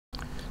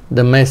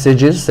The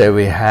messages that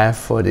we have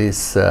for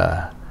this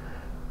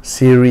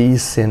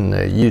series in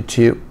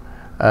YouTube,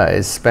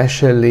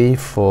 especially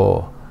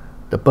for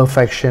the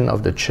perfection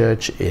of the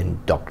church in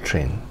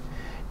doctrine.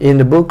 In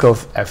the book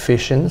of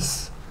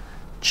Ephesians,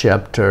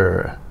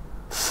 chapter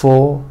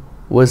 4,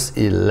 verse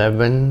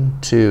 11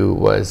 to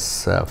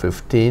verse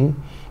 15,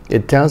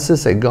 it tells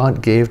us that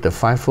God gave the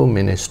fivefold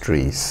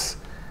ministries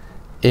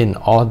in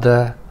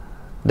order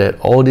that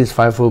all these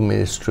fivefold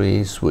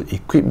ministries would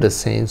equip the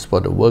saints for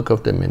the work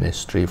of the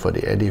ministry, for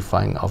the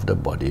edifying of the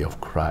body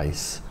of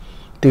Christ,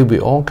 till we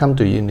all come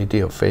to unity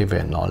of faith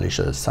and knowledge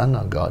of the Son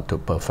of God, to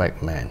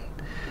perfect man.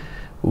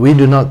 We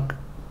do not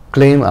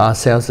claim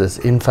ourselves as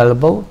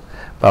infallible,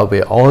 but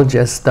we're all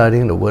just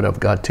studying the Word of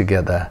God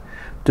together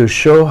to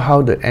show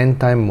how the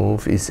end-time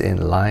move is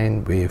in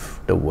line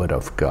with the Word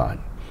of God.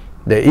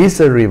 There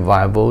is a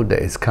revival that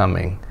is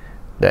coming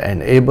that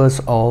enables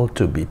all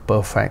to be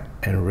perfect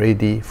and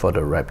ready for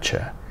the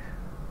rapture.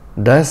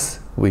 Thus,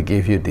 we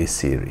give you this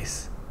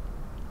series.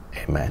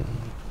 Amen.